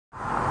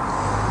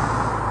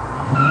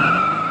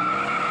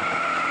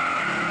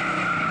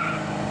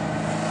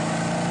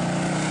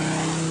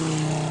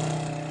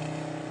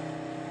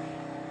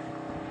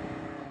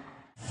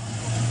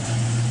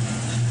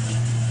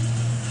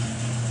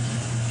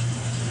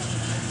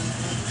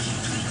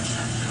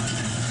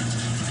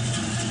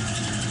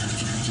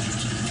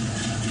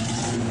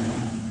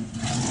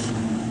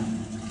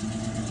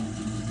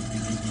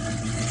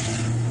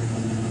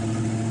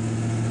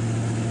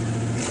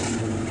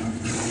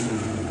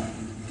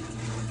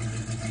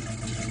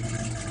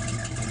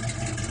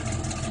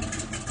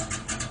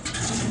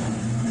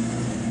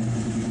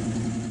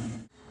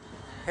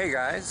Hey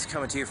guys,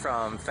 coming to you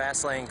from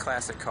Fast Lane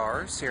Classic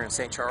Cars here in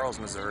St. Charles,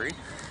 Missouri,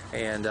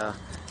 and I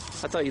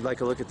thought you'd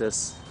like a look at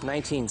this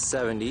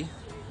 1970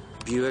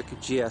 Buick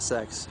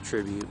GSX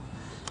Tribute,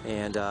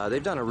 and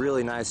they've done a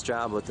really nice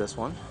job with this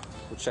one.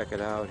 We'll check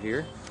it out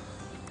here.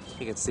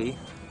 You can see it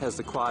has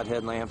the quad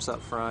headlamps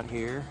up front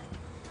here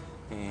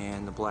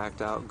and the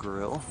blacked out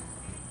grille,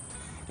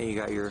 and you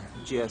got your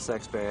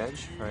GSX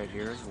badge right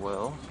here as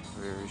well,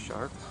 very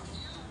sharp.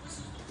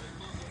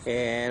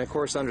 And of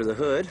course under the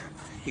hood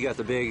you got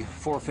the big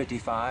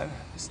 455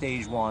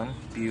 Stage 1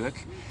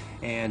 Buick,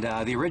 and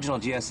the original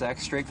GSX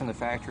straight from the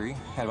factory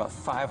had about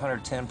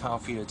 510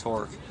 pound-feet of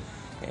torque,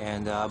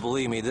 and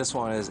believe me, this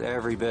one is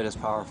every bit as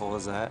powerful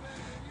as that,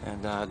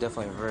 and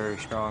definitely a very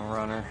strong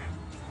runner.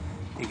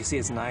 You can see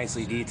it's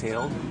nicely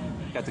detailed.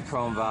 Got the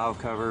chrome valve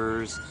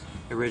covers,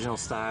 original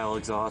style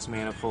exhaust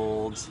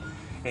manifolds,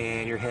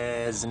 and your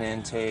heads and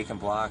intake and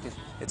block,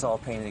 it's all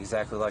painted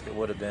exactly like it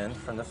would have been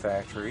from the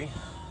factory.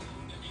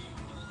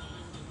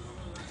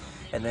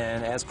 And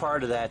then as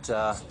part of that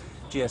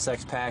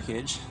GSX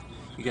package,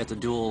 you got the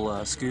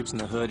dual scoops in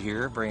the hood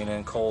here, bringing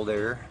in cold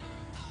air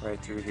right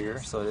through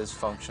here, so it is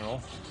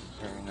functional.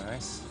 Very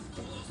nice.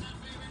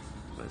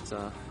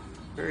 But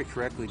very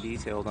correctly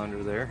detailed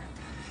under there.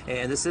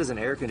 And this is an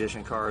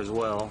air-conditioned car as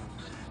well.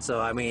 So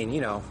I mean,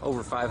 you know,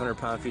 over 500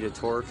 pound-feet of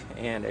torque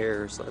and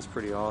air, so that's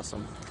pretty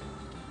awesome.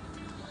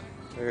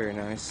 Very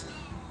nice.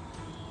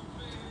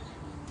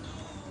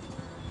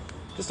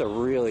 Just a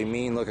really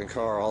mean-looking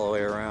car all the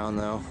way around,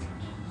 though.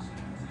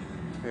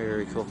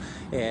 Very cool.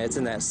 And it's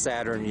in that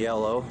Saturn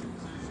yellow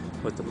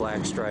with the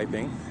black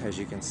striping, as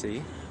you can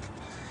see.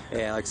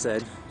 And like I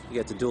said, you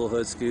got the dual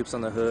hood scoops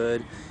on the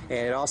hood,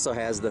 and it also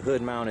has the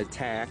hood mounted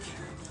tack,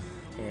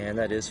 and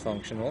that is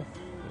functional.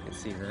 You can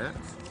see that.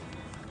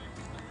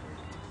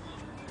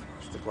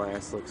 The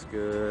glass looks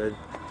good.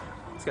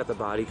 It's got the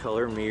body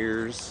color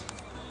mirrors.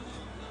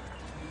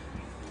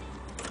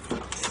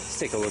 Let's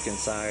take a look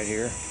inside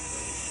here.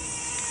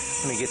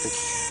 Let me get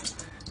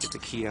the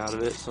key out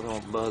of it so it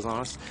won't buzz on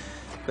us.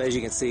 But as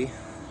you can see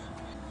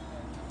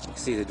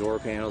the door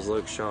panels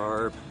look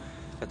sharp.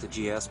 Got the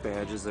GS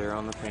badges there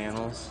on the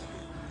panels,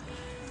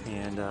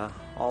 and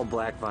all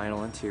black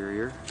vinyl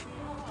interior.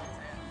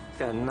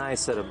 Got a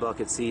nice set of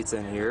bucket seats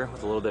in here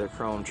with a little bit of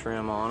chrome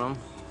trim on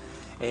them,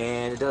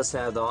 and it does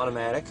have the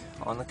automatic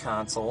on the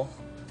console,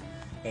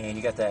 and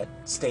you got that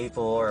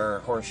staple or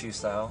horseshoe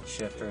style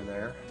shifter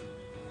there.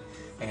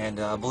 And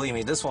believe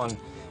me, this one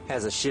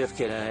has a shift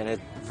kit in it, and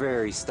it's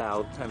very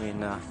stout. I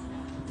mean,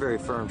 very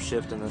firm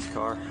shift in this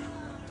car.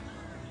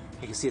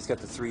 You can see it's got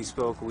the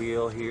 3-spoke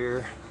wheel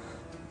here,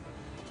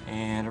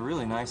 and a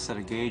really nice set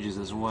of gauges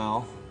as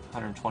well.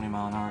 120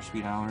 mile-an-hour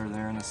speedometer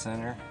there in the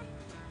center.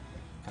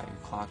 Got your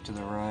clock to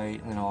the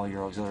right, and then all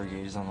your auxiliary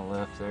gauges on the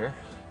left there.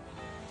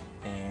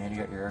 And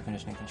you got your air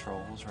conditioning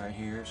controls right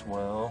here as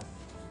well.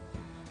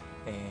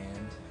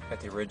 And got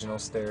the original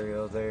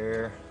stereo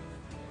there.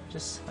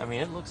 Just, I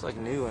mean, it looks like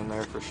new in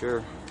there for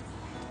sure.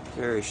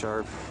 Very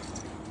sharp.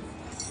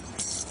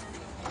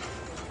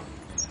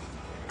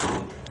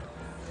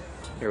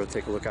 Here, we'll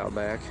take a look out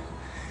back.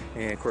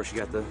 And of course you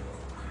got the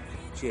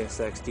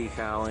GSX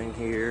decaling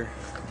here.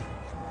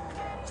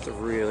 Just a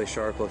really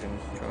sharp looking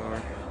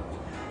car.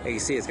 And you can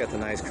see it's got the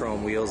nice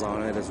chrome wheels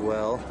on it as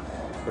well,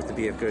 with the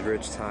BF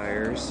Goodrich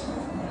tires.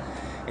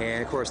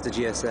 And of course the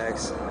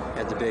GSX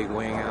had the big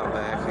wing out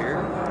back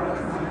here.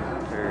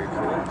 Very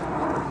cool.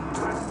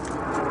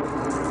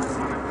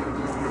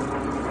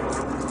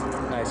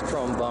 Nice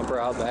chrome bumper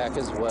out back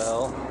as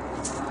well.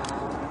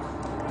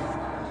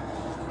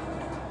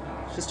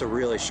 Just a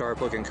really sharp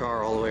looking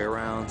car all the way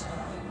around.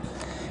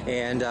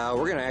 And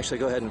we're going to actually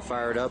go ahead and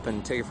fire it up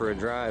and take it for a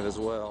drive as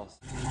well.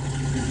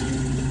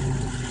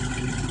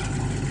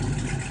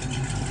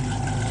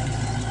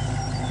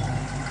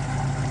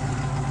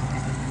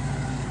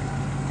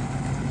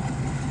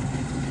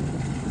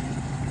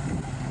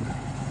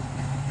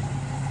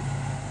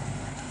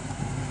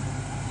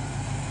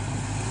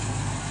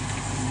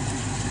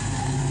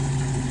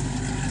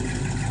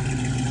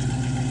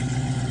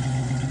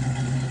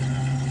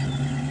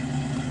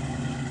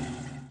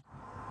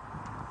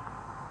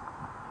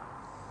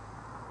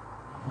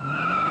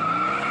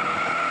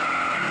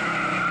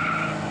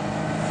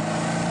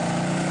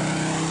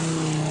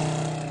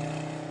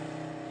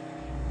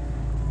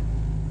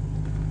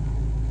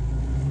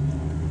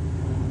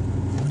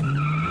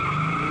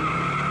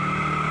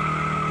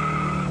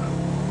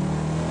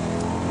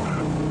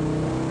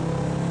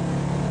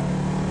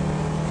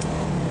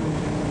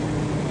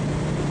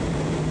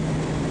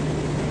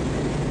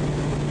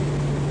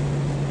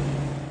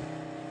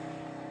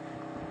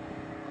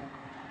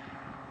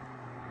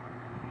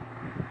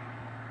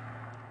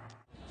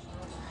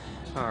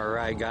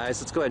 Alright guys,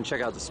 let's go ahead and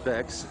check out the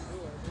specs.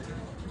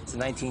 It's a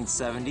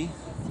 1970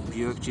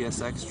 Buick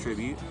GSX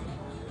Tribute.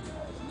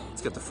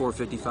 It's got the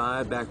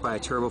 455 backed by a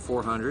turbo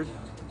 400,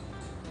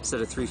 set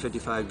of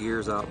 355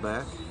 gears out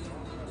back.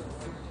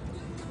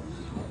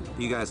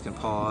 You guys can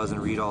pause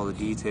and read all the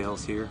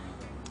details here.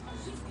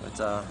 It's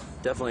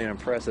definitely an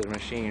impressive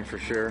machine for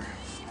sure.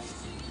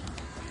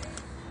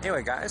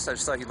 Anyway guys, I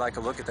just thought you'd like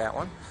a look at that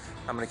one.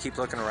 I'm going to keep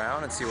looking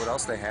around and see what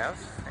else they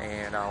have,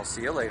 and I'll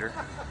see you later.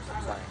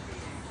 Bye.